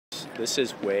This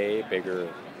is way bigger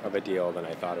of a deal than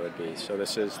I thought it would be. So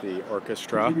this is the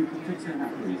orchestra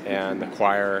and the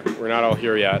choir. We're not all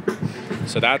here yet.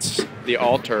 So that's the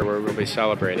altar where we'll be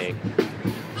celebrating.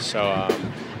 So,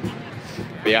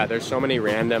 but yeah, there's so many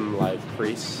random like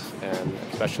priests and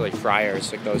especially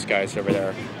friars, like those guys over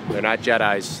there. They're not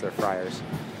Jedis, they're friars,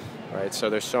 right? So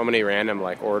there's so many random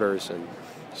like orders and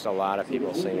just a lot of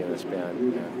people singing in this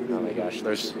band. Yeah. Oh my gosh,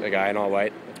 there's a guy in all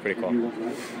white. It's pretty cool.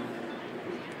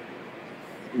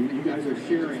 You guys are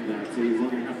sharing that, so you're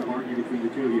going to have to argue between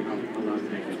the two of you how loud to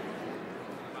make it.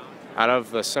 Out of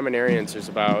the seminarians, there's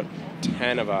about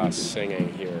 10 of us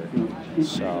singing here.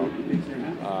 So,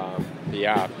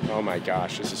 yeah, oh my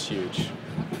gosh, this is huge.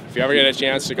 If you ever get a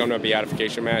chance to go to a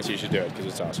beatification mass, you should do it because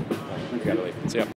it's awesome. We gotta leave. See ya.